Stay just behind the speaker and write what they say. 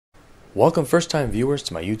Welcome first-time viewers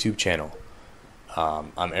to my YouTube channel.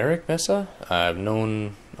 I'm Eric Mesa. I've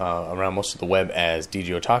known around most of the web as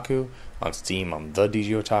DJ Otaku. On Steam, I'm the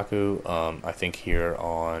DJ Otaku. I think here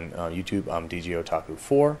on YouTube, I'm DJ Otaku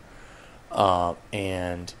 4.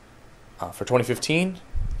 And for 2015,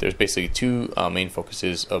 there's basically two main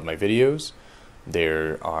focuses of my videos.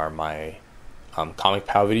 There are my Comic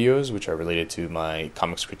Pow videos, which are related to my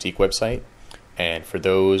comics critique website. And for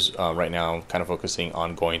those, right now I'm kind of focusing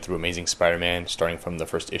on going through Amazing Spider-Man, starting from the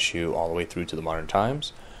first issue all the way through to the modern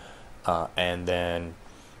times. And then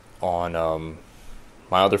on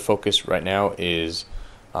my other focus right now is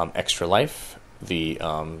Extra Life, the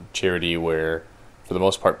charity where, for the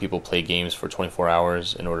most part, people play games for 24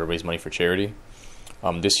 hours in order to raise money for charity.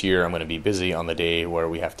 This year I'm going to be busy on the day where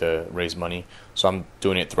we have to raise money, so I'm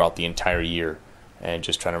doing it throughout the entire year and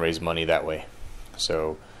just trying to raise money that way.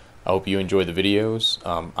 So I hope you enjoy the videos.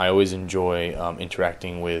 I always enjoy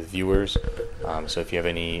interacting with viewers, so if you have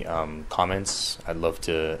any comments, I'd love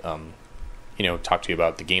to talk to you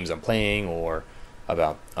about the games I'm playing, or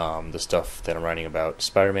about the stuff that I'm writing about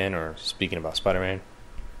Spider-Man, or speaking about Spider-Man.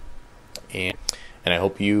 And I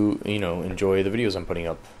hope you enjoy the videos I'm putting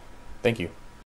up. Thank you.